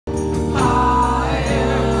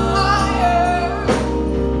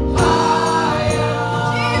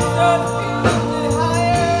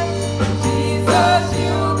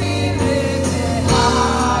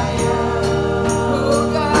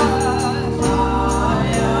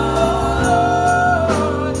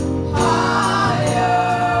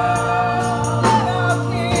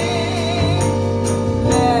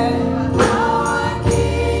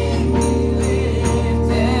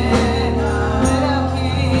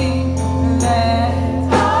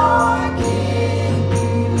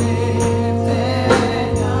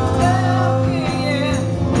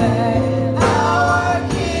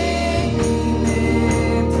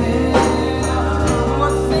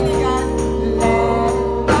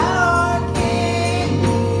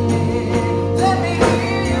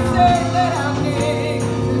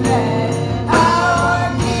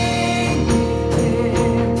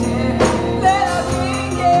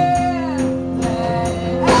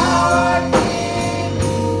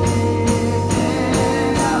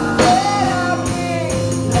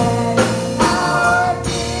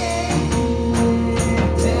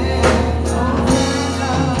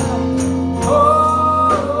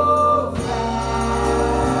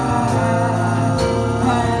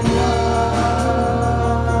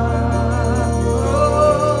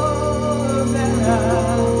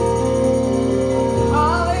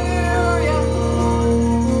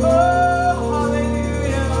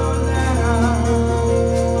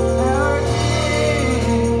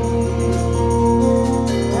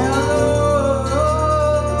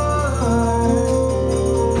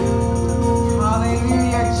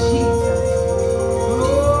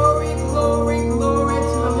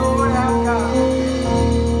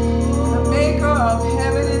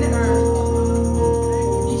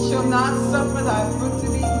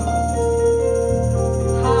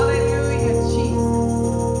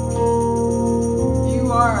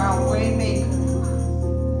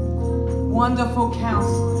Wonderful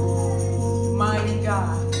Counselor, Mighty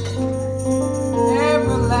God,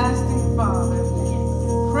 Everlasting Father,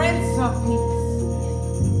 Prince of Peace,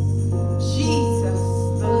 Jesus,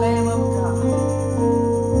 the Lamb of God.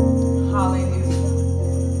 Hallelujah.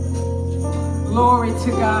 Glory to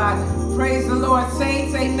God. Praise the Lord,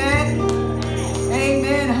 saints. Amen.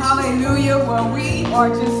 Amen. Hallelujah. Well, we are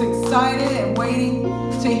just excited and waiting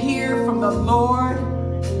to hear from the Lord,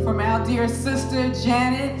 from our dear sister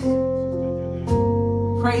Janet.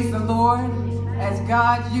 Praise the Lord as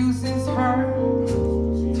God uses her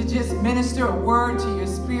to just minister a word to your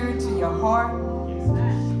spirit, to your heart.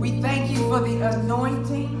 We thank you for the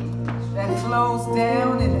anointing that flows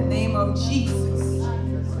down in the name of Jesus.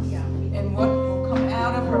 And what will come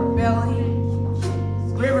out of her belly,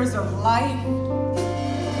 rivers of life,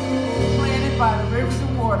 planted by the rivers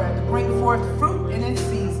of water to bring forth fruit in its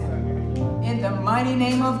season. In the mighty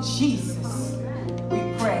name of Jesus,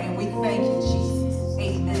 we pray and we thank you, Jesus.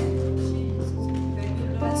 Amen. We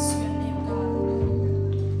bless your name, God.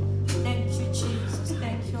 Thank you, Jesus.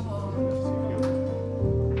 Thank you, Lord.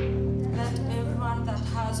 Let everyone that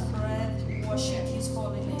has breath worship his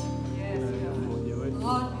holy name. Yes, God.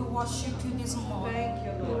 Lord, we worship you this morning. Thank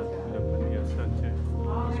you, Lord God.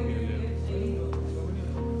 Hallelujah, Jesus.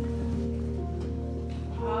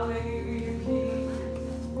 Hallelujah, Jesus.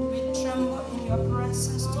 We tremble in your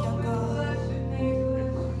presence, dear God. Bless your name,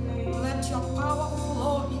 bless your name. Let your power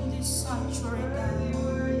flow in this sanctuary,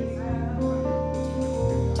 God.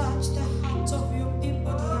 Touch the hearts of your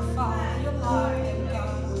people, dear Father. You love them,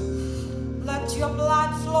 God. Let your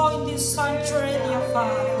blood flow in this sanctuary, dear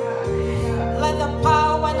Father. Let the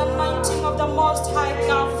power and anointing of the Most High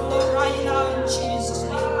God flow right now in Jesus'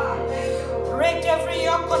 name. Break every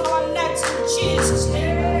yoke on our necks in Jesus'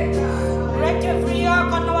 name. Break every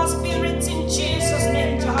yoke on our spirits in Jesus'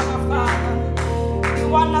 name, Jehovah Father. We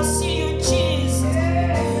want to see you, Jesus.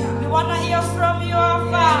 We want to hear from you, our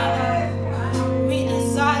Father. We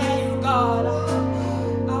desire you, God.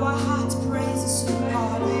 Our hearts praises you,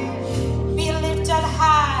 God. Be lifted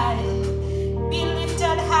high. Be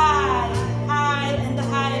lifted high. High and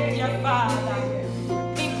high, dear Father.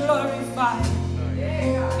 Be glorified.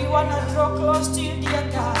 We want to draw close to you, dear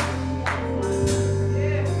God.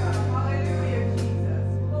 Hallelujah, Jesus.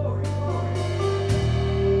 Glory, glory.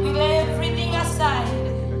 We lay everything aside.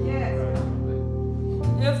 Yes.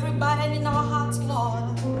 Every burden in our hearts, Lord.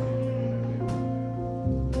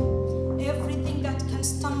 Everything that can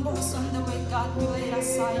stumble us on the way, God, we lay it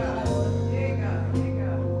aside, Lord.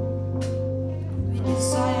 We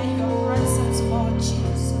desire your presence, Lord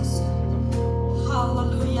Jesus.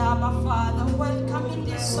 Hallelujah, Abba Father. Welcome in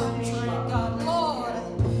this sanctuary, God. Lord,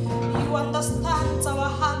 you understand our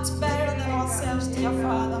hearts better than ourselves, dear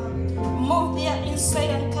Father. Move their inside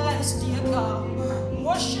and cleanse, dear God.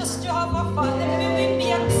 Wash us, Jehovah Father. May we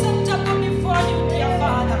be acceptable before you, dear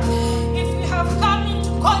Father. If we have come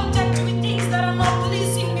into contact with things that are not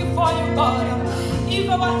pleasing before you, God. If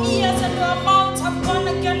our ears and our mouths have gone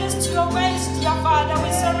against your ways, dear Father,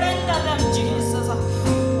 we surrender them, Jesus.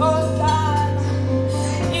 Oh God,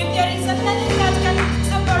 if there is anything that can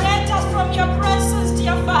separate us from your presence,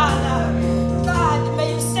 dear Father, God,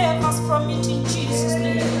 may you save us from it in Jesus'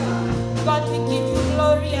 name. God, we give you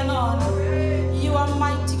glory and honor. You are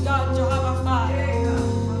mighty God, Jehovah Father.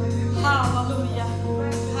 Hallelujah.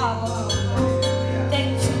 Hallelujah.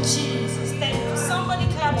 Thank you, Jesus. Thank you. Somebody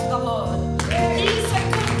clap to the Lord. He's a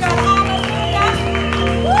good God. Hallelujah.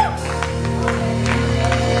 Woo!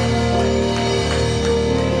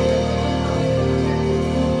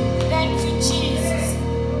 Thank you, Jesus.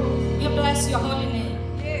 We bless your holy name.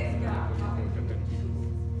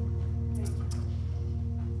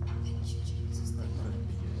 Thank you, Jesus.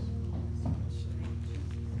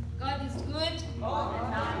 God is good.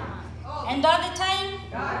 And all the time?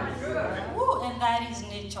 Woo, and that is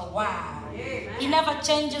nature. Wow. He never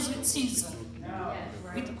changes with season.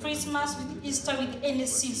 With Christmas, with Easter, with any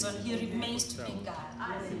season, he remains to be God.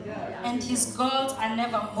 And his goals are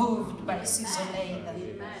never moved by season either.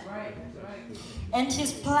 And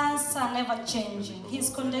his plans are never changing. His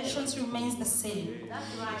conditions remains the same.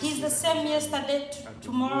 He's the same yesterday,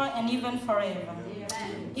 tomorrow, and even forever.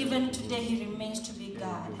 Even today, he remains to be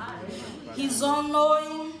God. He's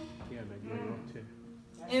all-knowing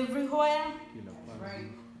everywhere,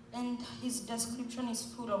 and his description is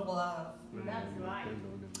full of love.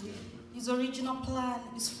 His original plan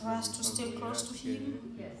is for us to stay close to him,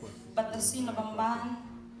 but the sin of a man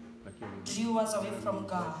drew us away from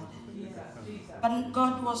God. But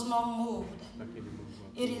God was not moved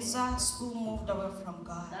It is us who moved away from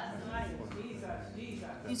God.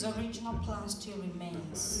 His original plan still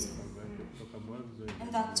remains.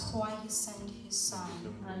 And that's why He sent His Son.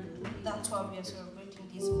 That's why we are celebrating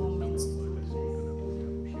these moments.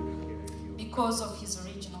 Because of His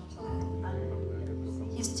original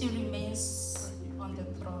plan. He still remains on the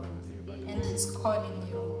throne. And He's calling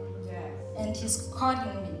you. And He's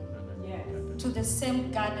calling me to the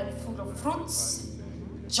same garden full of fruits,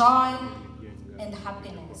 joy, and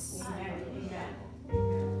happiness.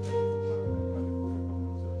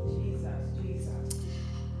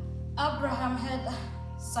 Abraham had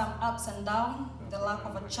some ups and downs, the lack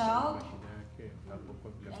of a child,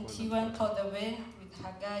 and he went all the way with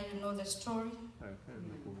Hagar. You know the story.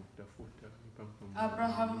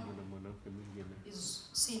 Abraham is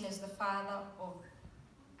seen as the father of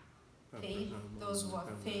faith, those who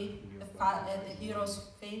have faith, the heroes of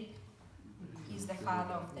faith. He's the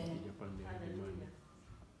father of them.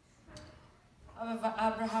 However,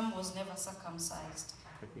 Abraham was never circumcised,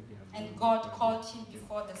 and God called him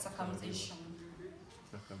before the circumcision.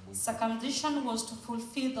 Circumcision was to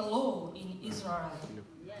fulfill the law in Israel,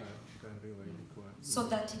 so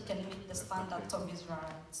that he can meet the standards of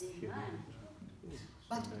Israelites.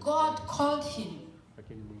 But God called him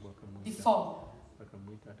before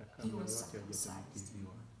he was circumcised,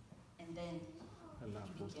 and then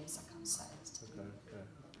he became circumcised.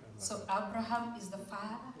 So Abraham is the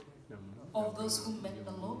father of those who met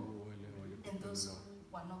the law and those who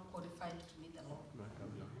were not qualified to meet the law,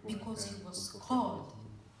 because he was called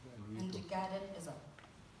and regarded as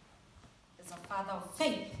a father of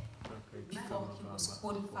faith before he was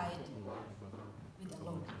qualified with the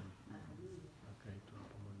law.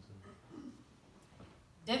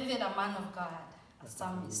 David, a man of God, a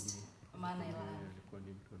psalmist, a man I love,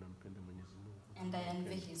 and I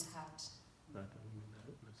envy his heart.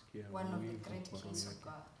 One of the great kings of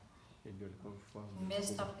God. He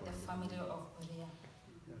messed up with the family of Uriah.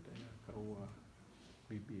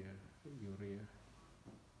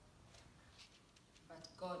 But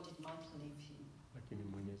God did not leave him.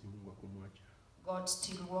 God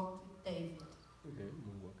still walked with David.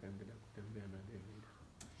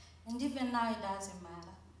 And even now it doesn't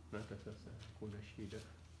matter.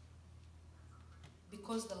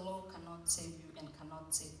 Because the law cannot save you and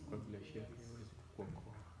cannot save me.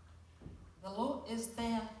 The law is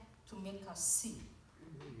there to make us see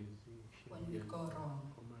when we go wrong,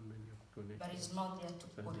 but it's not there to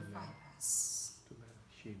qualify us.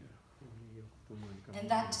 And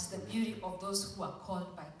that is the beauty of those who are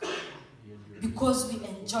called by God, because we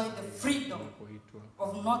enjoy the freedom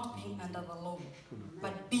of not being under the law,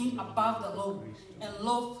 but being above the law, and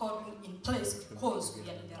law falling in place because we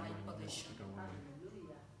are in the right position.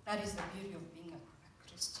 That is the beauty of being a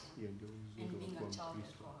Christian and being a child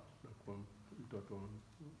of God.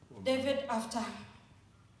 David, after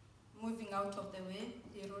moving out of the way,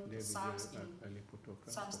 he wrote the Psalms in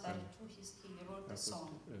Psalms 32. He wrote the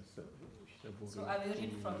song. So I will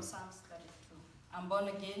read from Psalms 32. I'm born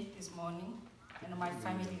again this morning, and my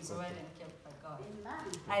family is well and kept by God.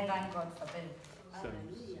 I thank God for them.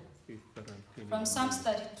 From Psalms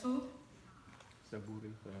 32,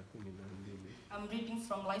 I'm reading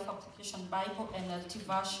from Life Application Bible NLT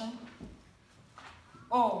version.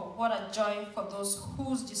 Oh, what a joy for those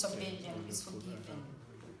whose disobedience is forgiven,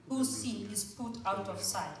 whose sin is put out of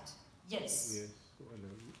sight. Yes.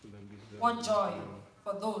 What joy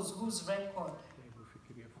for those whose record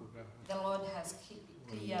the Lord has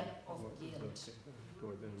cleared of guilt,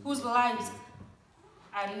 whose lives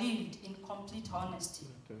are lived in complete honesty.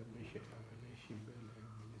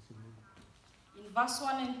 In verse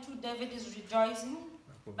 1 and 2, David is rejoicing,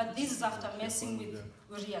 but this is after messing with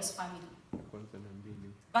Uriah's family.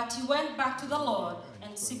 But he went back to the Lord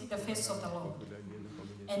and sought the face of the Lord.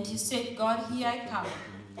 And he said, God, here I come.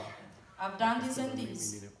 I've done this and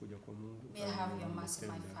this. May I have your mercy,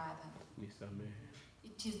 my Father.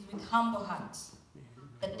 It is with humble hearts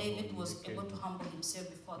that David was able to humble himself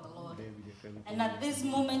before the Lord. And at this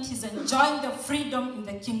moment, he's enjoying the freedom in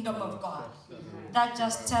the kingdom of God. That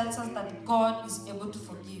just tells us that God is able to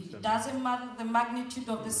forgive. It doesn't matter the magnitude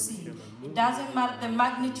of the sin. It doesn't matter the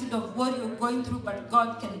magnitude of what you're going through, but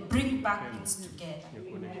God can bring back things together.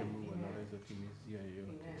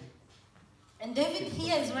 And David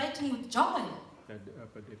here is writing with joy.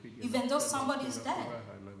 Even though somebody is dead.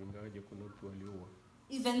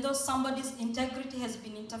 Even though somebody's integrity has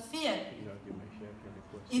been interfered.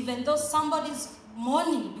 Even though somebody's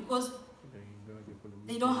mourning because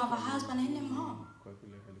they don't have a husband anymore.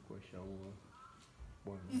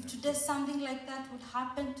 If today something like that would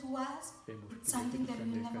happen to us, it's something that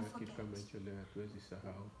we never forget.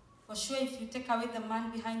 For sure, if you take away the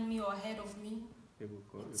man behind me or ahead of me,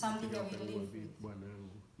 it's something I will live with.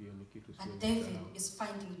 But David is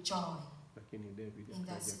finding joy in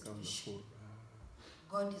that situation.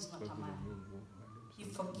 God is not a man. He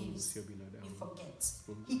forgives, he forgets,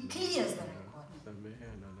 he clears the record.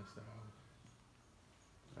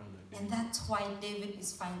 And that's why David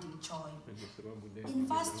is finding joy. In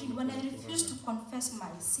verse 3, when I refused to confess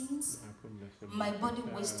my sins, my body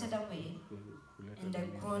wasted away, and I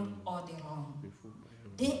groaned all day long.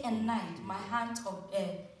 Day and night,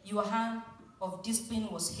 your hand of discipline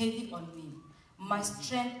was heavy on me. My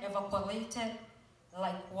strength evaporated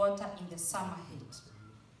like water in the summer heat.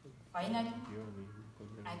 Finally,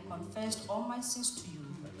 I confessed all my sins to you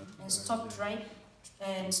and stopped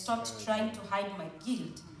trying to hide my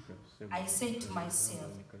guilt. I said to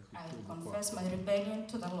myself, I confess my rebellion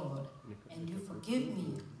to the Lord, and you forgive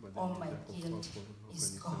me. All my guilt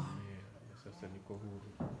is gone.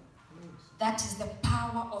 That is the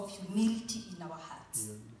power of humility in our hearts.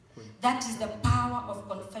 That is the power of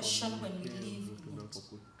confession when we live in it.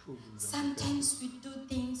 Sometimes we do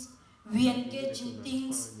things, we engage in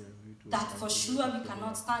things that for sure we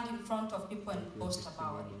cannot stand in front of people and boast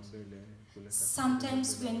about it.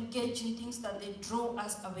 Sometimes we engage in things that they draw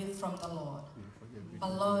us away from the Lord. The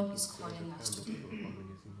Lord is calling us today.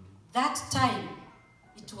 That time,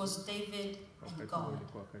 it was David and God.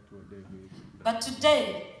 But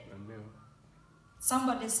today,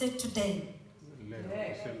 somebody said today,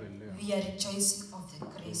 we are rejoicing of the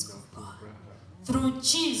grace of God through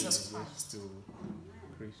Jesus Christ.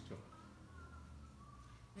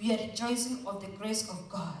 We are rejoicing of the grace of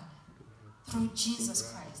God through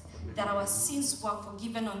Jesus Christ, that our sins were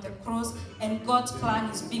forgiven on the cross and God's plan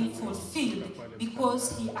is being fulfilled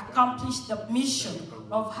because he accomplished the mission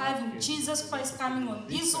of having Jesus Christ coming on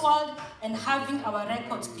this world and having our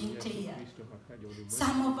records being cleared.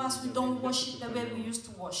 Some of us, we don't worship the way we used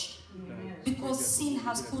to worship because sin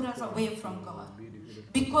has put us away from God,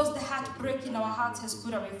 because the heartbreak in our hearts has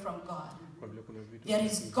put away from God. There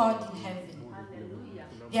is God in heaven.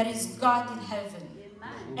 There is God in heaven.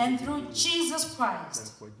 And through Jesus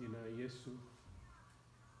Christ,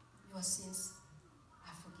 your sins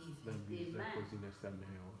are forgiven.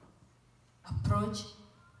 Approach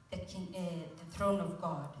the throne of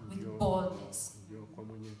God with boldness.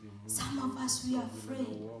 Some of us, we are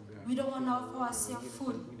afraid. We don't want to offer ourselves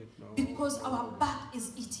food because our back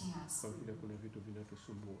is eating us.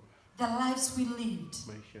 The lives we lived.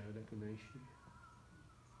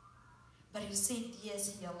 But you said,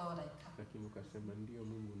 yes, here, Lord, I come.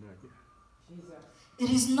 It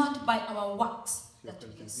is not by our works that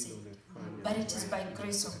we are saved, but it is by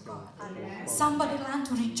grace of God. Somebody learn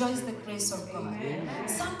to rejoice the grace of God.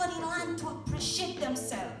 Somebody learn to appreciate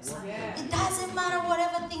themselves. It doesn't matter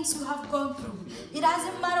whatever things you have gone through. It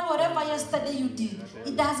doesn't matter whatever yesterday you did.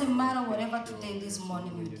 It doesn't matter whatever today, this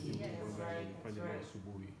morning you did.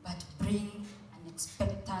 But bring an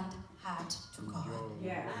expectant heart to God.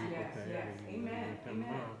 Yes. Amen.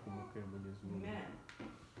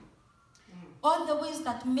 All the ways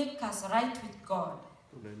that make us right with God,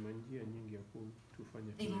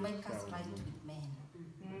 they make us right with men.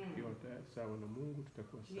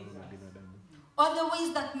 All the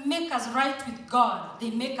ways that make us right with God,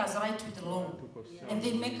 they make us right with the Lord. And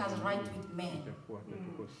they make us right with men.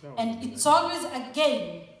 And it's always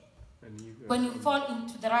again, when you fall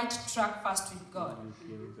into the right track first with God.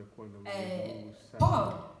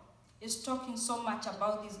 Paul is talking so much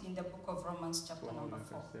about this in the book of Romans chapter number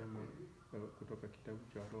 4. I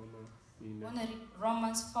want to read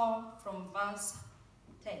Romans 4 from verse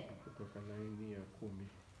 10.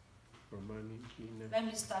 Let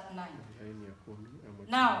me start 9.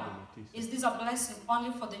 Now, is this a blessing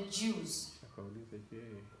only for the Jews?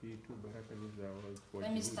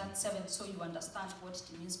 Let me start 7 so you understand what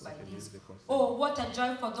it means by this. Oh, what a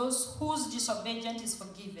joy for those whose disobedience is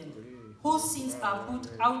forgiven, whose sins are put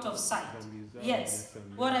out of sight. Yes,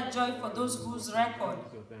 what a joy for those whose record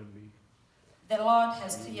the Lord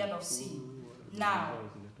has cleared of sin. Now,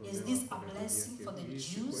 is this a blessing for the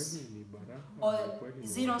Jews? Or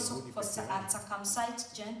is it also for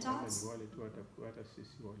uncircumcised Gentiles?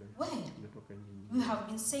 Well, we have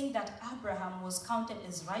been saying that Abraham was counted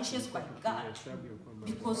as righteous by God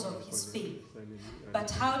because of his faith. But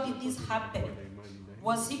how did this happen?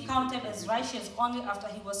 Was he counted as righteous only after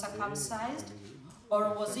he was circumcised?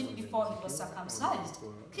 Or was it before he was circumcised?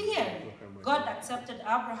 Clearly, God accepted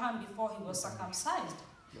Abraham before he was circumcised.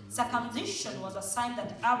 Circumcision was a sign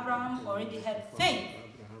that Abraham already had faith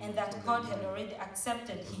and that God had already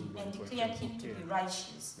accepted him and declared him to be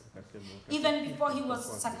righteous, even before he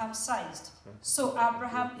was circumcised. So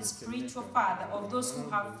Abraham is spiritual father of those who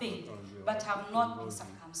have faith but have not been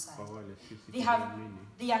circumcised.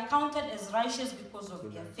 They are counted as righteous because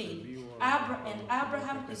of their faith. And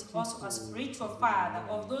Abraham is also a spiritual father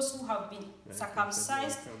of those who have been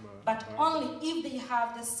circumcised, but only if they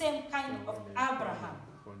have the same kind of Abraham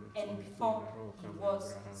and before he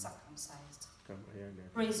was circumcised.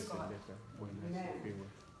 Praise God.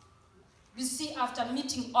 You see, after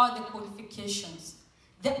meeting all the qualifications,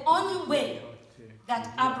 the only way that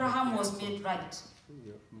Abraham was made right,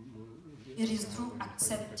 it is through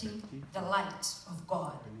accepting the light of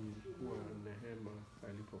God.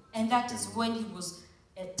 And that is when he was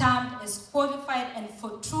termed as qualified and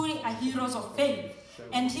for truly a hero of faith.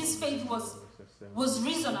 And his faith was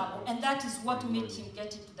reasonable, and that is what made him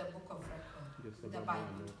get into the book of record, the Bible.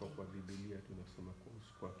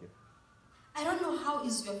 I don't know how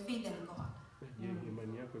is your faith in God.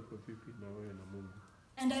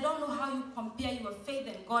 And I don't know how you compare your faith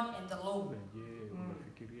in God and the law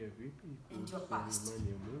and your past.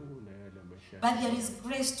 But there is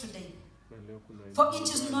grace today. For it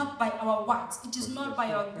is not by our works, it is not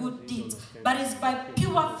by our good deeds, but it is by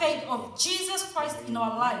pure faith of Jesus Christ in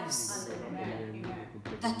our lives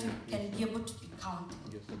that we can be able to be counted.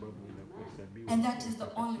 And that is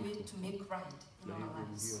the only way to make right in our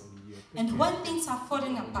lives. And when things are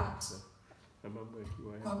falling apart,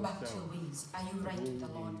 go back to your ways. Are you right with the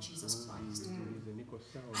Lord Jesus Christ?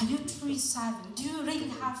 Are you truly serving? Do you really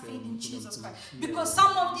have faith in Jesus Christ? Because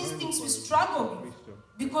some of these things we struggle with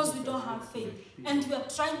because we don't have faith. And we are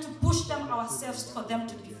trying to push them ourselves for them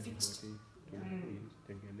to be fixed.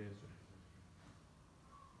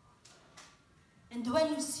 And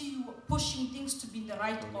when you see you pushing things to be in the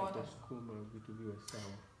right order,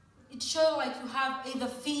 it shows like you have either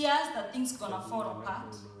fears that things are going to fall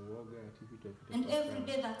apart. And every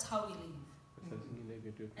day that's how we live.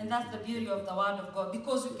 And that's the beauty of the Word of God,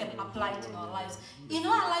 because we can apply it in our lives. In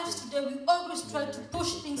our lives today, we always try to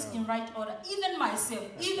push things in right order. Even myself,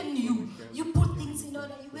 even you put things in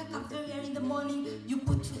order. You wake up very early in the morning, you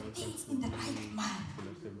put your things in the right manner.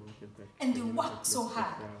 And you work so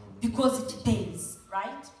hard because it pays,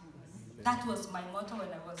 right? That was my motto when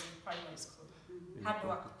I was in primary school. Hard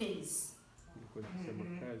work pays.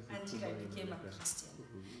 Until I became a Christian.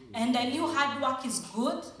 And I knew hard work is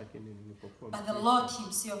good, but the Lord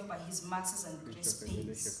himself by his mercies and grace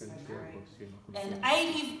pays. And I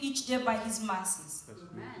live each day by his mercies.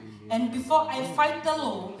 And before I fight the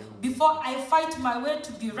law, before I fight my way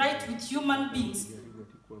to be right with human beings, you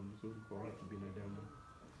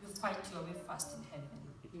fight your way first in heaven.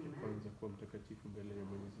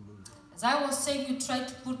 As I was saying, you try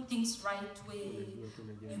to put things right way.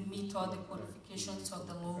 You meet all the qualifications of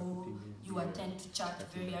the law. You attend to church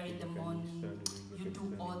very early in the morning. You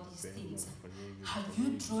do all these things. Have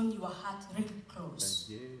you drawn your heart really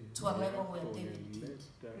close to a level where David did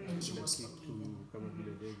and he was forgiven?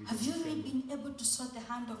 Have you really been able to saw the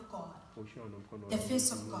hand of God, the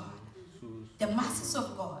face of God, the mercies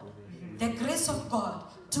of God, the grace of God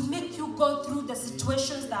to make you go through the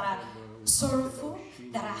situations that are sorrowful,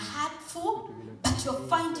 that are hurtful, but you're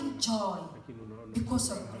finding joy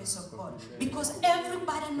because of grace of God. Because every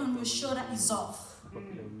burden on your shoulder is off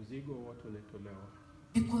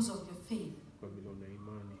because of your faith.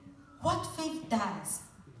 What faith does,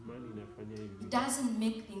 it doesn't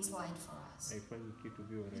make things light for us. It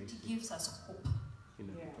gives us hope.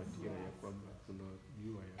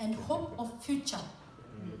 And hope of future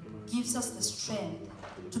gives us the strength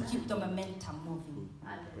to keep the momentum moving.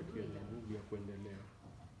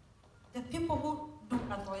 The people who do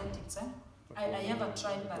athletics, I ever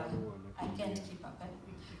tried, but I can't keep up.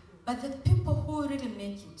 But the people who really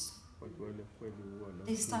make it,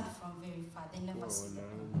 they start from very far. They never see the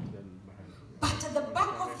end. But at the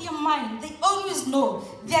back of their mind, they always know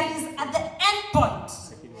there is at the end point,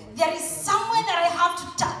 there is somewhere that I have to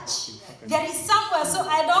touch. There is somewhere, so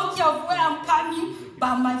I don't care where I'm coming,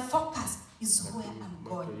 but my focus is where I'm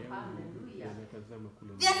going.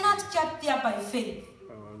 They are not kept there by faith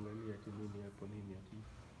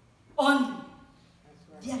only.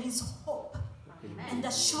 There is hope and the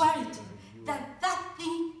surety that that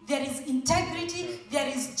thing, there is integrity, there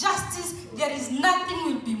is justice, there is nothing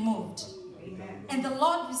will be moved. And the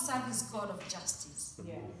Lord we serve is God of justice.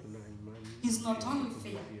 He's not only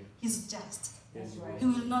fair, he's just. He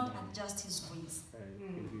will not adjust his ways.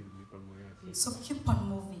 So keep on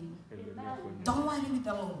moving. Don't worry with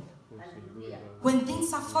the Lord. When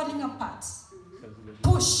things are falling apart,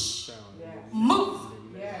 push, move,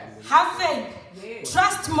 have faith,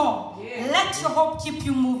 Trust more. Let your hope keep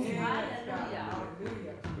you moving.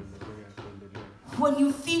 When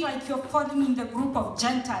you feel like you're falling in the group of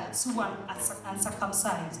Gentiles who are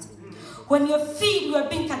uncircumcised, when you feel you are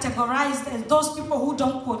being categorized as those people who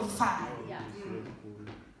don't qualify,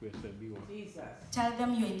 tell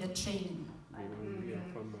them you're in the training.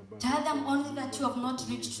 Tell them only that you have not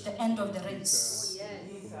reached the end of the race.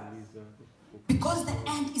 Because the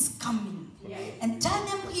end is coming. And tell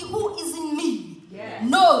them he who is in me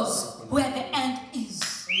knows where the end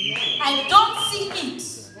is. I don't see it.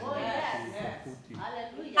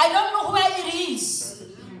 I don't know where it is.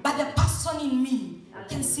 But the person in me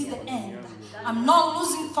can see the end. I'm not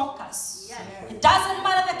losing focus. It doesn't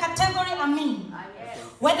matter the category I'm in.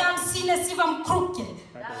 Whether I'm seen as if I'm crooked,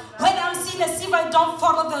 whether I'm seen as if I don't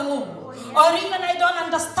follow the law, or even I don't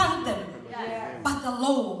understand them. But the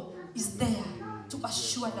law is there to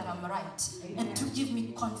assure that I'm right and to give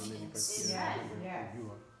me confidence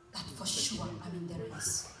that for sure I'm in the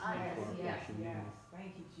race.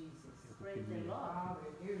 Thank you, Jesus. Praise the Lord.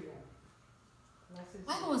 Hallelujah.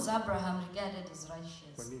 Why was Abraham regarded as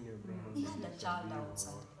righteous? He had a child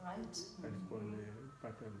outside, right?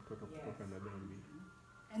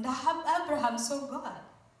 And Abraham saw God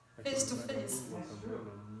face to face.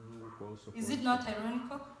 Is it not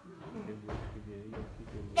ironical?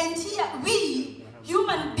 And here, we,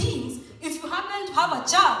 human beings, if you happen to have a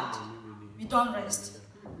child, we don't rest.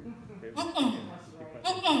 We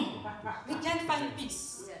can't find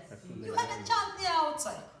peace. You had a child there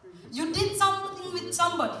outside. You did something with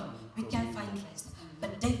somebody. We can't find rest.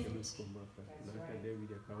 But David,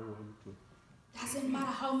 doesn't matter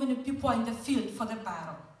how many people are in the field for the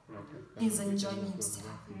battle, he's enjoying himself.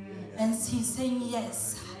 And he's saying,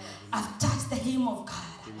 yes, I've touched the hem of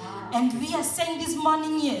God. And we are saying this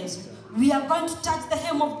morning, yes, we are going to touch the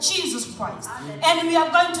hem of Jesus Christ. And we are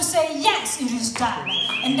going to say, yes, it is done.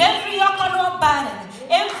 And every yoke on our burden,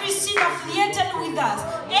 every sin affiliated with us,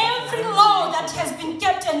 every law that has been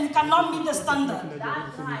kept and we cannot meet the standard,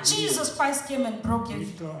 Jesus Christ came and broke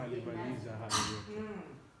everything.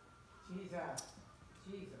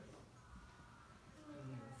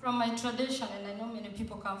 From my tradition, and I know many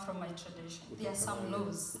people come from my tradition, there are some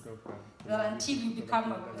laws that until you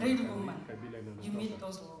become a real woman, you meet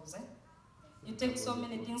those laws. You take so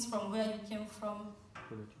many things from where you came from.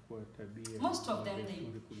 Most of them,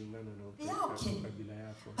 they are okay.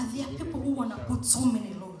 But there are people who want to put so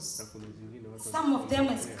many laws. Some of them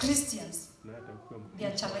as Christians, they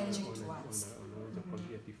are challenging to us.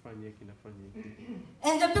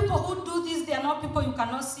 And the people who do this, they are not people you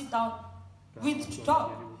cannot sit down with to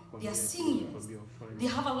talk. They are seniors. They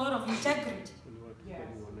have a lot of integrity.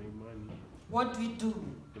 What do we do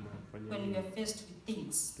when we are faced with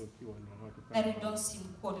things that we don't seem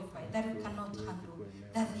qualified, that we cannot handle,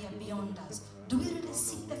 that they are beyond us? Do we really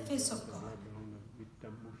seek the face of God?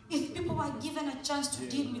 If people were given a chance to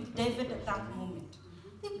deal with David at that moment,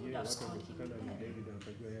 they would have stoned him dead.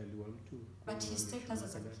 But his status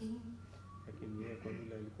as a king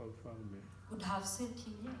would have said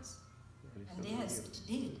him yes. And yes, it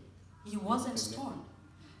did. He wasn't stoned.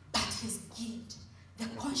 But his guilt, the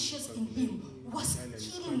conscience in him, was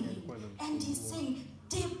killing him. And he's saying,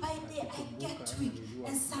 day by day I get weak.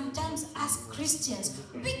 And sometimes as Christians,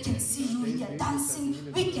 we can see you here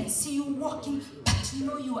dancing, we can see you walking, but you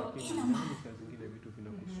know you are in a man.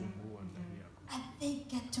 And they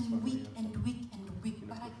get weak and weak and weak.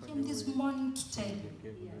 But I came this morning to tell you,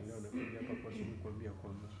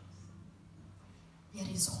 there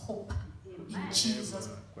is hope in Jesus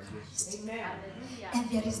Christ. And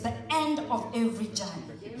there is the end of every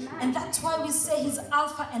journey. And that's why we say he's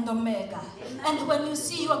Alpha and Omega. And when you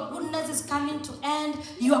see your goodness is coming to end,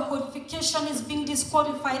 your qualification is being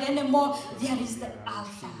disqualified anymore, there is the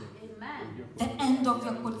Alpha. The end of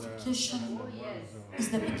your qualification is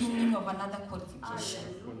the beginning of another qualification.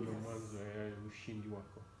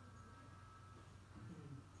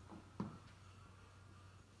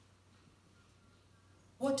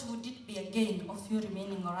 What would it be again of you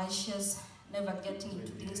remaining righteous, never getting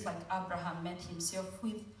into things like Abraham met himself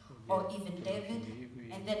with, or even David,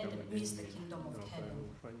 and then miss the kingdom of heaven?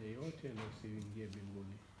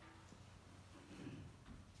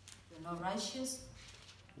 You're not righteous,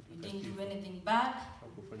 you didn't do anything bad,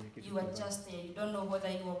 you are just there. You don't know whether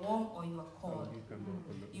you are warm or you are cold.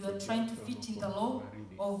 You are trying to fit in the law,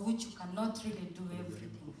 of which you cannot really do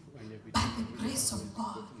everything. But the grace of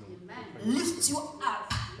God lifts you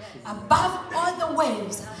up above all the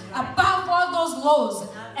waves, above all those laws,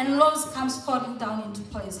 and laws comes falling down into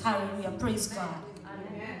place. Hallelujah. Praise God.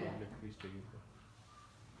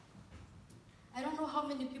 I don't know how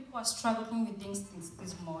many people are struggling with things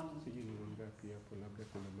this morning.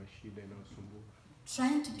 shida inayosumbua.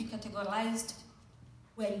 Trying to be categorized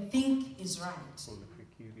where you think is right.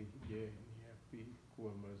 Unafikiri je, ni yapi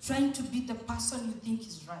kuwa mazuri? Trying to be the person you think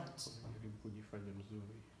is right. Unajaribu kujifanya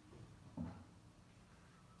mzuri.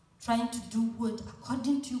 Trying to do what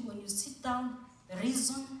according to you when you sit down,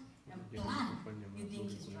 reason and plan, you think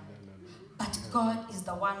is right. But God is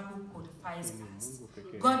the one who qualifies us.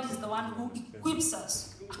 God is the one who equips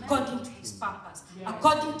us according to his purpose,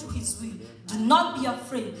 according to his will. Do not be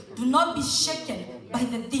afraid. Do not be shaken by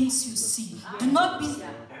the things you see. Do not be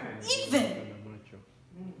even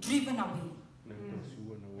driven away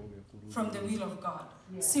from the will of God,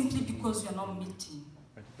 simply because you are not meeting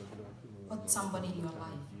what somebody in your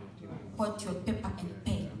life, what your paper and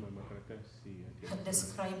pen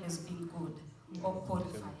describe as being good or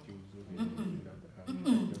qualified.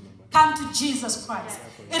 Come to Jesus Christ.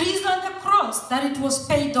 It is on the cross that it was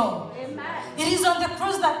paid off. It is on the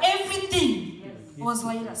cross that everything was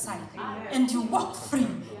laid aside. And you walk free,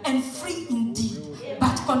 and free indeed.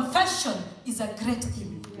 But confession is a great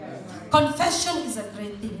thing. Confession is a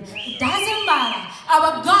great thing. It doesn't matter.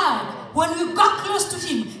 Our God, when we go close to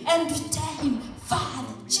him and we tell him, Father,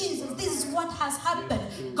 Jesus, this is what has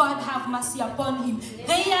happened. God have mercy upon him.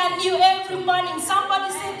 They are new every morning.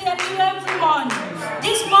 Somebody said they are new every morning.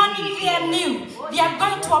 This morning they are new. They are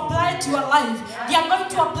going to apply to your life. They are going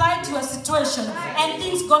to apply to your situation. And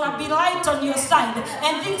things gonna be light on your side.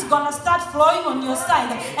 And things gonna start flowing on your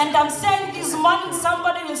side. And I'm saying this morning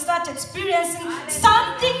somebody will start experiencing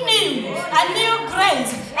something new. A new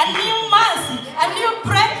grace, a new mercy, a new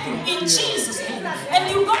breakthrough in Jesus' name. And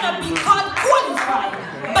you're gonna be called qualified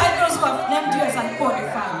by those who have named you as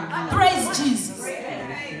unqualified. Praise Jesus.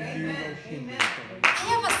 I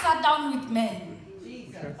ever sat down with men,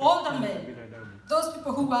 older men, those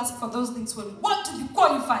people who ask for those things when want to be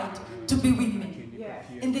qualified to be with me.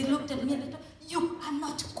 And they looked at me and they said, you are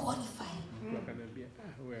not qualified.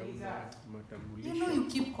 You know you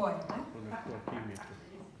keep quiet, huh?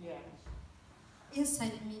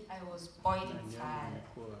 Inside me, I was boiling fire.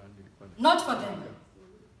 Not for them.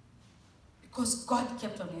 Because God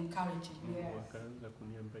kept on encouraging me.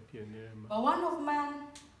 But one of man,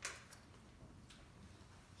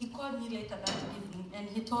 he called me later that evening and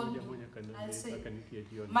he told me, I said,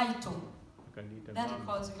 Maito. Then he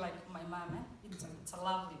calls you like my mom, eh? It's a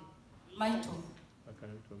lovely. Maito.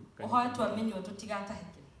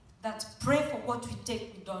 That pray for what we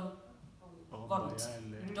take, we don't vomit.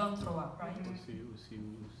 We don't throw up, right?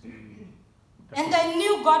 And I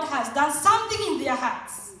knew God has done something in their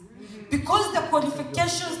hearts. Because the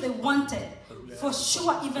qualifications they wanted, for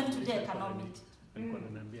sure, even today, I cannot meet.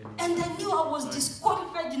 And I knew I was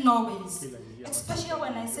disqualified in all ways. Especially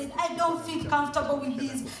when I said, I don't feel comfortable with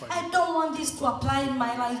this. I don't want this to apply in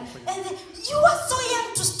my life. And then, you are so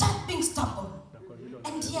young to start being stubborn.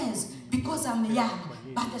 And yes, because I'm young,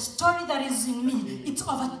 but the story that is in me, it's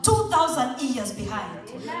over 2,000 years behind.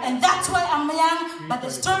 And that's why I'm young, but the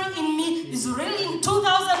story in me is really in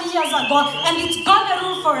 2,000 years ago, and it's gonna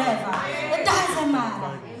rule forever. It doesn't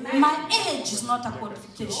matter. My age is not a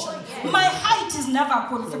qualification. My height is never a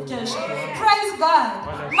qualification. Praise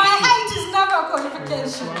God. My height is never a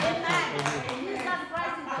qualification.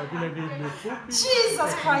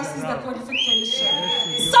 Jesus Christ is the qualification.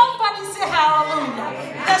 Somebody say hallelujah.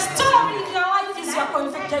 The story in your life is your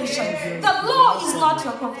qualification. The law is not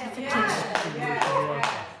your qualification.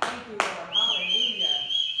 Thank you, Lord. Hallelujah.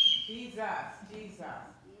 Jesus. That's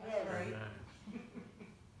right.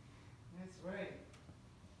 That's right.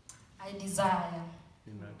 I desire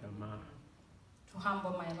to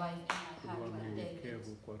humble my life in my heart like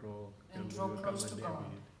David and draw close to God,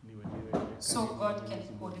 so God can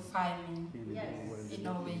qualify me in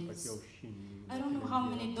all ways. I don't know how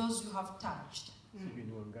many doors you have touched, and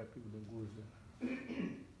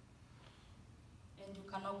you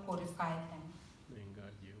cannot qualify them.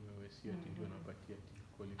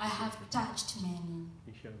 I have touched many.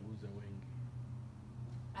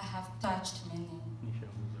 I have touched many.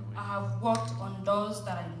 I have walked on doors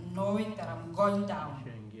that I'm knowing that I'm going down.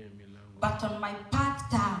 But on my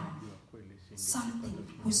path down, something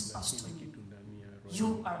whispers to me,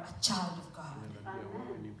 you are a child of God.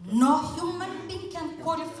 No human being can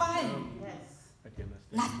qualify you.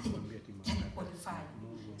 Nothing can qualify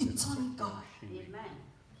you. It's only God.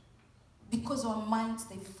 Because our minds,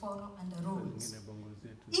 they follow under rules.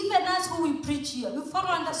 Even us who we preach here, we follow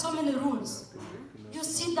under so many rules. You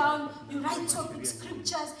sit down, you write so big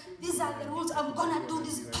scriptures, these are the rules, I'm gonna do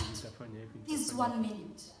this, but this 1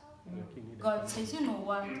 minute. God says, you know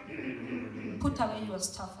what? Put away your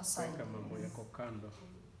stuff aside.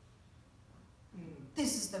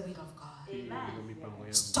 This is the will of God. Hii ndio mipango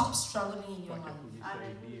yangu. Stop struggling in your Wacha life.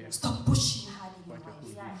 kujisaidia. Stop pushing hard in your Wacha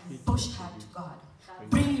life. kujificha. Push hard to God.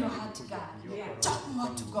 Bring your heart to God. Talk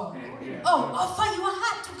more to God. Oh, offer your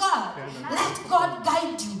heart to God. Let God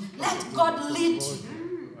guide you. Let God lead you.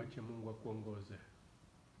 Wacha Mungu akuongoze.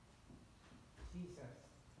 Jesus.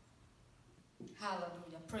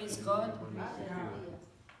 Hallelujah. Praise God.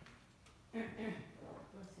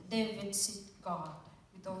 David sought God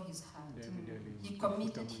with all his heart. He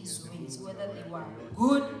committed his ways, whether they were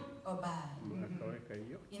good or bad,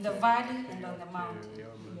 in the valley and on the mountain.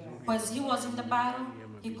 Because he was in the battle,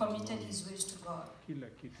 he committed his ways to God.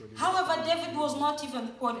 However, David was not even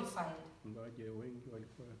qualified.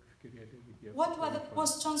 What were the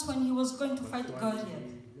questions when he was going to fight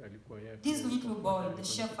Goliath? This little boy, the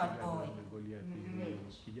shepherd boy.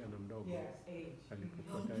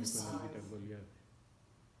 Yes,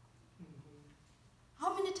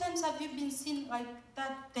 How many times have you been seen like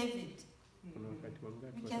that David?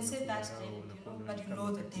 We can say that's David, but you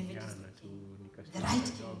know that David is the king, the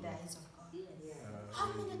right king in the eyes of God. How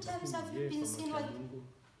many times have you been seen like,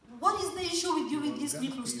 what is the issue with you with these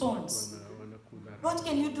little stones? What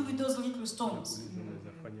can you do with those little stones?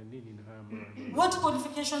 What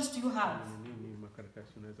qualifications do you have?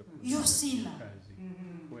 You sinner.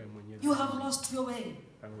 You have lost your way.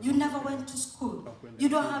 You never went to school. You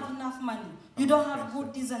don't have enough money. You don't have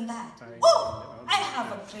good this and that. Oh, I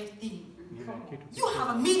have a great thing. You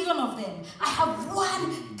have 1,000,000 of them. I have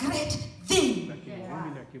one great thing.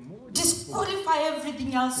 Disqualify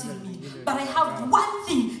everything else in me. But I have one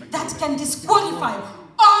thing that can disqualify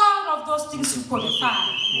all of those things you qualify.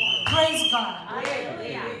 Praise God.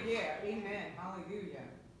 Yeah. Amen. Hallelujah.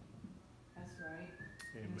 That's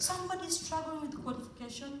right. Somebody struggling with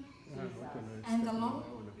qualification and the law,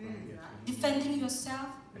 defending yourself,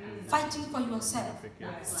 fighting for yourself.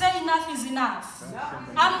 Say enough is enough.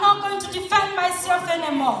 I'm not going to defend myself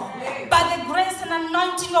anymore. But the grace and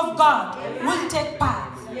anointing of God will take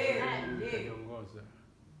part.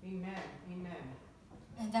 Amen.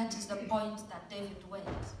 And that is the point that David went.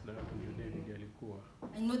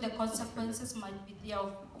 I know the consequences might be there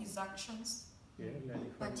of his actions,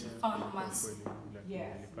 but he found mercy.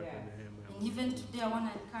 Yes. And even today I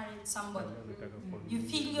want to encourage somebody. You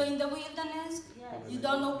feel you're in the wilderness, you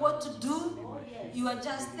don't know what to do, you are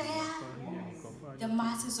just there. The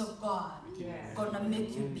mercies of God gonna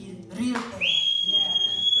make you be real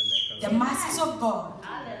there. The mercies of God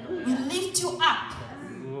will lift you up.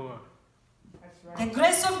 The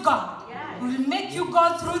grace of God will make you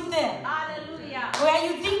go through there. Where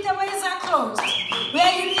you think the ways are closed,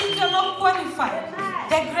 where you think you're not qualified,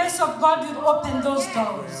 the grace of God will open those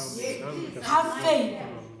doors. Have faith,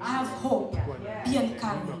 have hope, be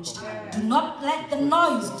encouraged. Do not let the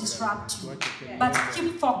noise disrupt you, but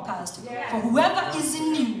keep focused. For whoever is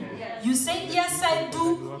in you, you say, yes, I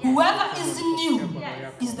do. Whoever is in you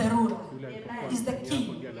is the ruler, is the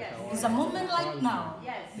king. It's a moment like now,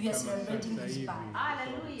 we are celebrating his birth.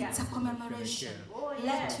 It's a commemoration.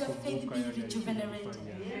 Let your faith be rejuvenated.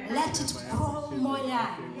 Let it grow more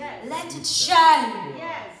young. Let it shine.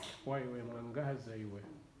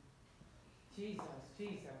 Jesus.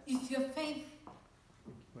 If your faith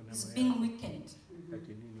is being weakened,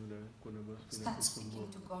 start speaking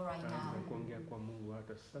to God right now.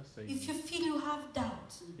 If you feel you have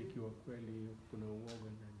doubt,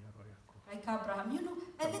 like Abraham,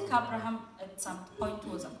 I think Abraham at some point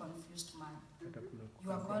was a confused man.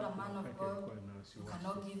 You are called a man of God, you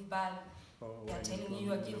cannot give birth, they are telling you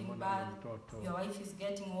you are giving birth, your wife is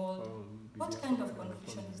getting old. What kind of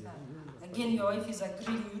confusion is that? Again, your wife is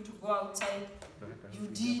agreeing you to go outside, you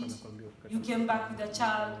did, you came back with a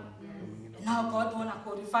child, and now God wants to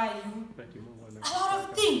qualify you. A lot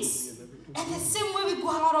of things. And the same way we go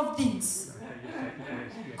a lot of things.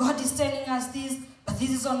 God is telling us this, but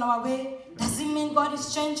this is on our way. Does it mean God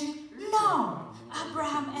is changing? No.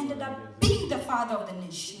 Abraham ended up being the father of the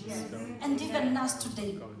nations. And even us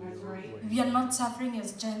today, we are not suffering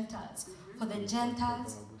as Gentiles. For the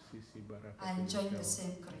Gentiles are enjoying the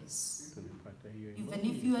same grace. Even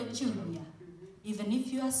if you are junior, even if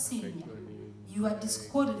you are senior, you are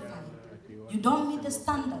disqualified. You don't meet the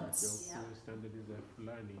standards.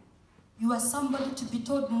 You are somebody to be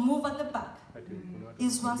told, move at the back.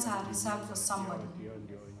 These ones are reserved for somebody.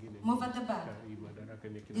 Move at the back.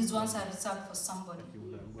 These ones are reserved for somebody.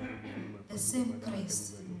 The same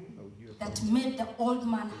grace that made the old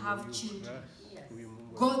man have children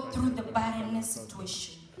go through the barrenness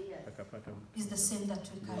situation is the same that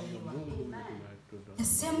will carry you on. The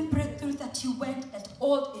same breakthrough that he went at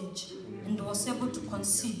old age and was able to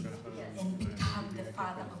conceive and become the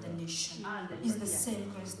father of the nation. restoration. It's the same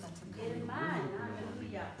grace that we carry.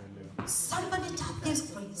 Somebody tap this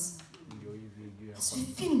grace. Ndio hivi juu As we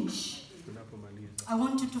finish, tunapomaliza I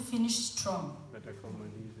want you to finish strong. nataka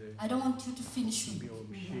umalize I don't want you to finish weak. mbio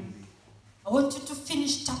mshindi. I want you to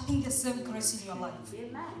finish tapping the same grace in your life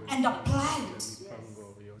and apply it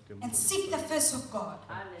Mipango yote and seek the face of God.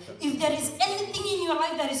 If there is anything in your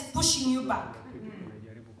life that is pushing you back,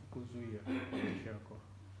 inajaribu kukuzuia maisha yako.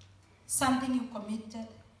 something you committed,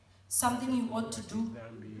 something you ought to do,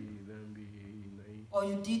 Dhambi na hii or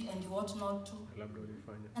you did and you ought not to. labda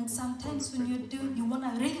ulifanya. And sometimes when you do, you want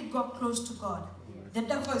to really go close to God. The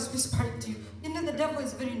devil is whispering to you. You know, the devil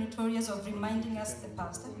is very notorious of reminding us the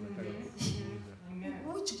past.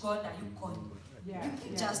 Which God are you calling?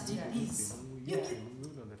 You just did this.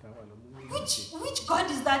 Which God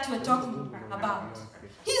is that you're talking about?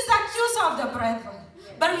 He's the accuser of the brethren.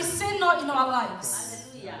 But we say no in our lives.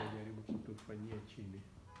 Anajaribu kutufanyia chini.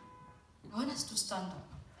 I want us to stand up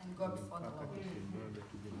and go before the Lord. Tusimame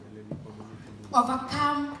tujiangalie mikono yetu.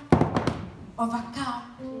 Overcome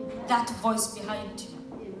that voice behind you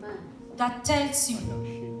that tells you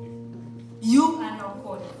you are not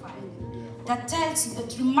qualified. That tells you,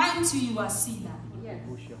 that reminds you are a sinner.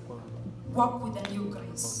 Walk with a new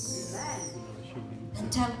grace.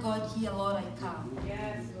 And tell God, here, Lord, I come.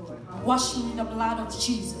 Wash me in the blood of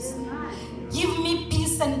Jesus. Give me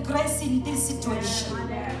peace and grace in this situation.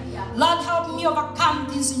 Lord, help me overcome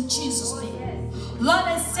this in Jesus' name. Lord,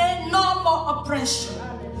 I say no more oppression.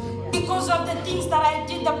 Because of the things that I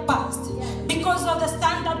did in the past. Because of the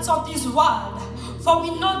standards of this world. For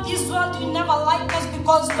we know this world will never like us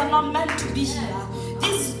because we are not meant to be here.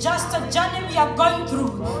 This is just a journey we are going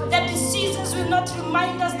through. The diseases will not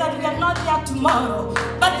remind us that we are not there tomorrow.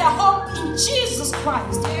 But the hope in Jesus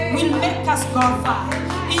Christ will make us go far.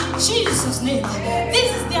 In Jesus' name.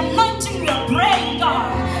 This is the anointing we are praying,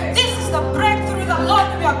 God. This is the breakthrough, the Lord,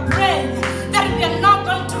 we are praying. That we are not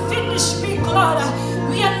going to finish weak, Lord.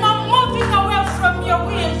 We are not moving away from your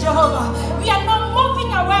will, Jehovah. We are not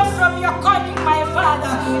moving away from your calling, my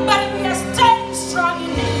Father. But we are staying strong in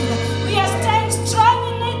it. We are staying strong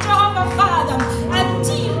in it, Jehovah, Father,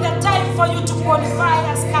 until the time for you to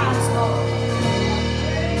qualify us comes,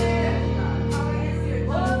 Lord.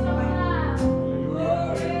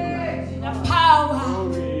 The power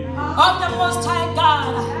of the Most High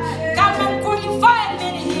God. Come and qualify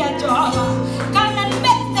many here, Jehovah. Come and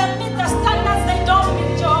make them meet the standards they don't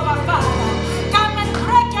meet, Jehovah, Father. Come and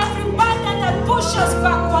break every burden that pushes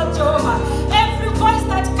backward, Jehovah. Every voice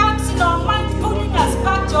that comes in our mind pulling us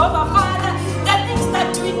back, Jehovah, Father. The things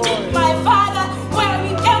that we did, my Father, where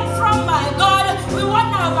we came from, my God, we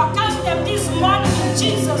want to overcome them this morning in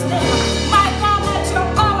Jesus' name. My God, let your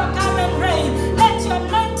power come and reign. Let your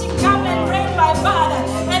anointing come and reign, my Father.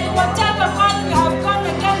 And whatever man we have gone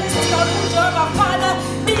against your will, Jehovah, Father,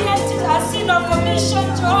 be it a sin of omission,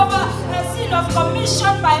 Jehovah, a sin of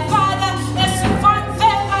commission, my Father, as you find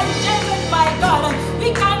favor in heaven, my God.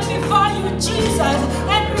 We come before you, Jesus,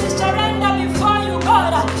 and we surrender before you,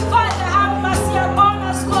 God. Father, have mercy upon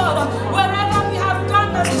us, Lord. Wherever we have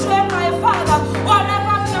gone astray, my Father,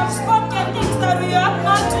 wherever we have spoken things that we ought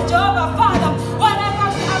not to, Jehovah, Father, wherever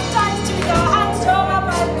we have touched with our hands, Jehovah,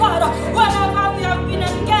 my God, wherever we have been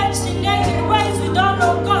engaged in ways we don't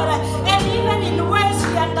know, God, and even in ways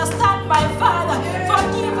we understand, my Father,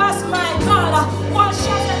 forgive us, my God, wash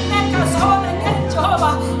us and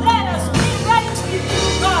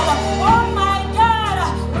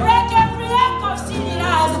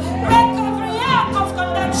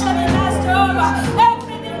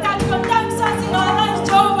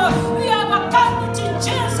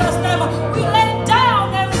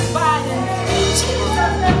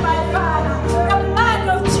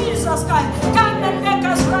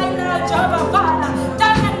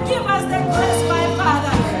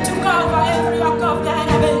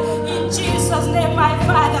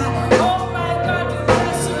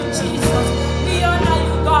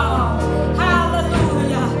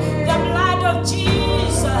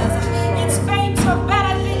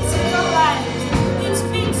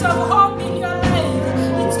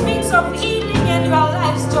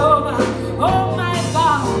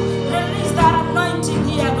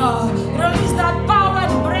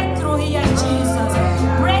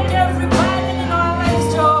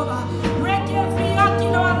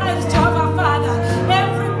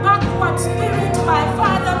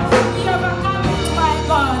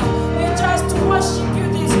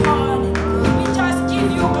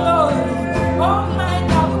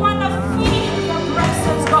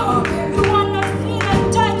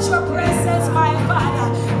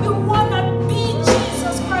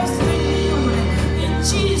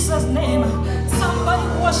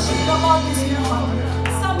worship the Lord this morning.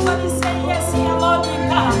 Somebody say, yes, here, Lord, we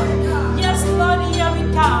come. Yes, Lord, here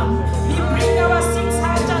we come. We bring our sins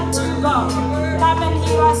heart unto you, God. Come and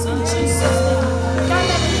heal us in Jesus' name. Come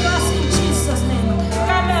and heal us in Jesus' name.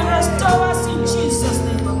 Come and restore us in Jesus'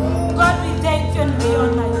 name. God, we thank you and we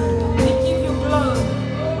honor you. We give you glory,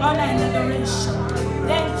 honor, and adoration.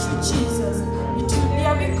 Thank you, Jesus. It will be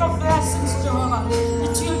a week of blessings, Jehovah.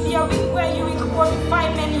 It will be a week where you will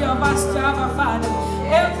qualify many of us, Jehovah, Father.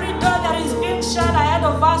 Every door that is being shut ahead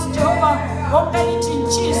of us, Jehovah, open it in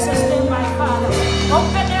Jesus' name, my Father.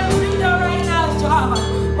 Open every door right now, Jehovah.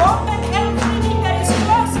 Open everything that is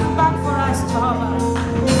closing back for us, Jehovah.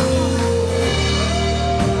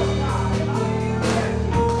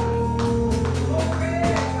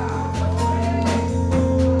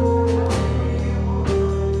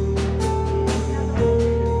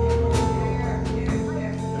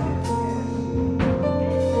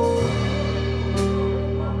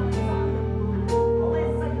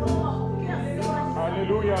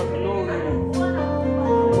 Hallelujah, glory.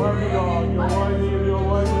 Worthy Lord, you're worthy, you're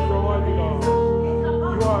worthy, you're worthy, Lord.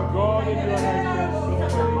 You are God and you are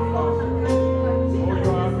righteous, Almighty God. Oh,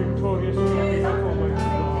 you are victorious in your behalf, Almighty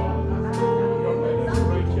God. Your God is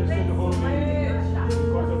righteous and holy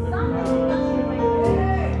because of the blood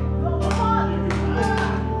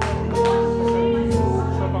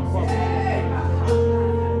shed on the cross.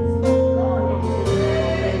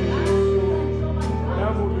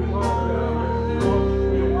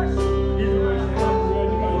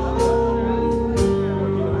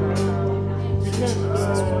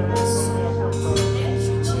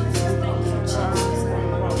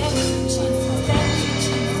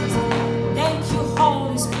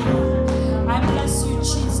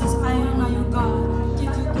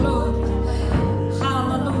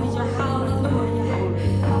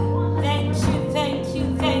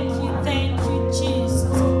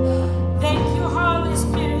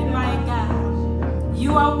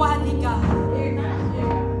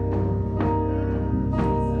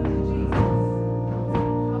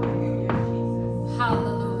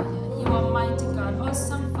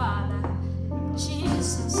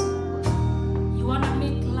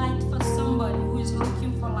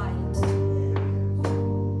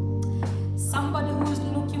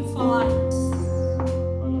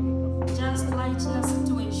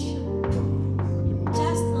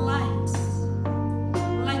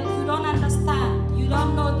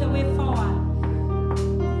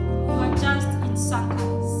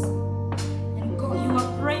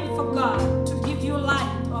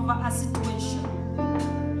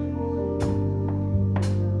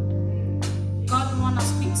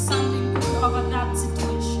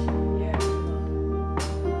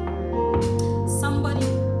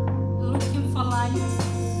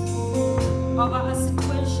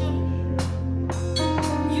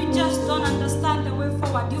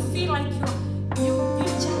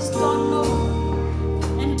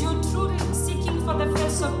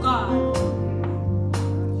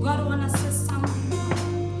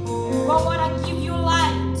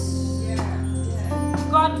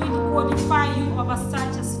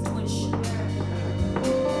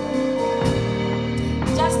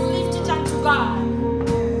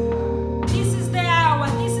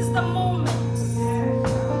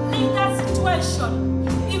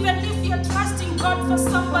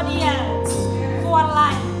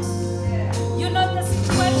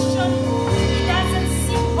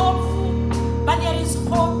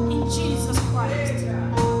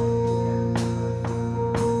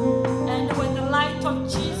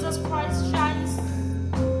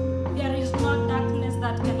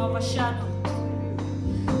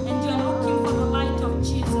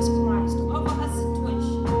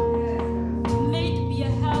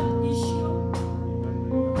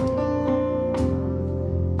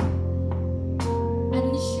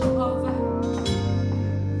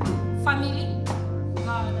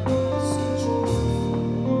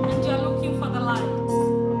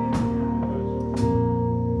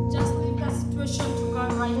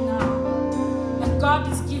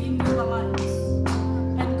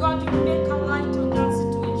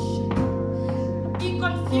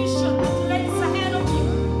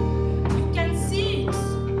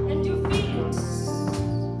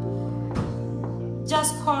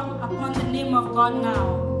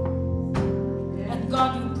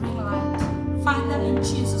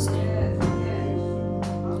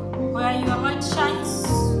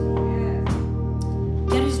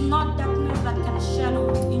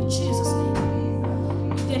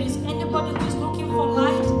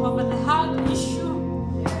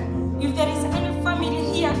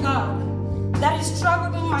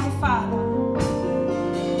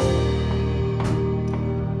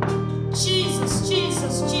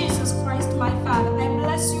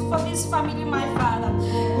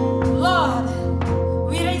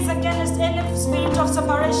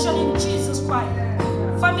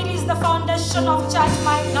 administration of church,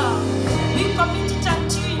 my God. We commit it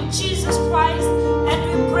unto you in Jesus Christ, and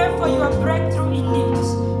we pray for your breakthrough in it.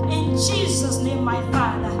 In Jesus' name, my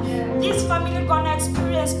Father. This family gonna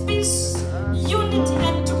experience peace, unity,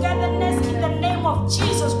 and togetherness in the name of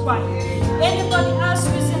Jesus Christ. Anybody else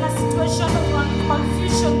who is in a situation of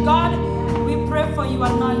confusion, God, we pray for your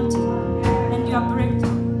anointing and your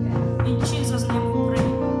breakthrough. In Jesus' name we pray.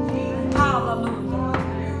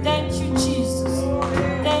 Hallelujah. Thank you, Jesus.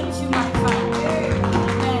 Thank you, my Father.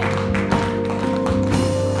 Amen.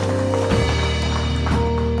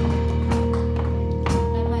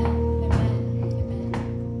 Amen. Amen.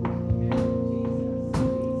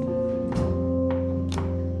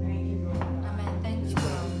 Amen. Thank you,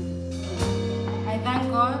 God. I thank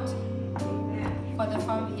God for the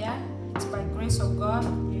family. Yeah? It's by grace of God.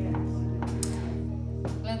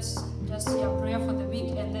 Let's just say a prayer for the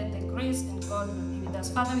week, and then the grace and God will be with us.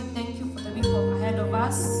 Father, we thank you for the week ahead of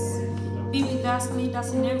us. Be with us, lead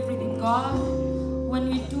us in everything, God. When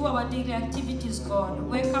we do our daily activities, God,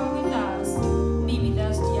 wake up with us. Be with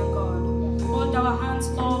us, dear God. Hold our hands,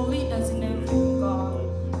 Lord, lead us in everything, God.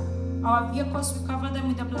 Our vehicles, we cover them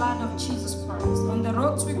with the blood of Jesus Christ. On the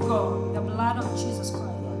roads we go, the blood of Jesus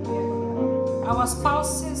Christ. Our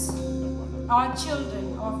spouses, our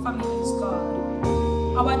children, our families, God.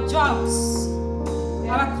 Our jobs,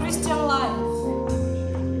 our Christian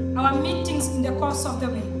life, our meetings in the course of the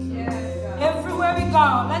week. Everywhere we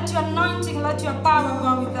go, let your anointing, let your power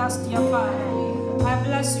go with us, dear Father. I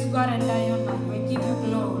bless you, God, and I honor you. I give you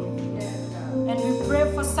glory. And we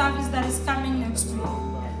pray for service that is coming next week.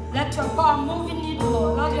 Let your power move in it,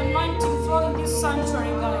 Lord. Let your anointing flow in this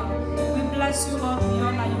sanctuary, God. We bless you, Lord. We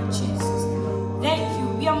honor you, Jesus. Thank you.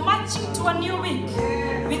 We are marching to a new week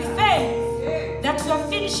with faith that we are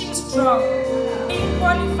finishing strong, being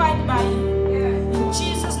qualified by you. In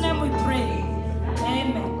Jesus' name we pray.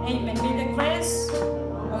 Amen. Amen. May the grace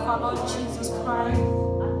of our Lord Jesus Christ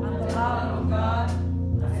and the love of God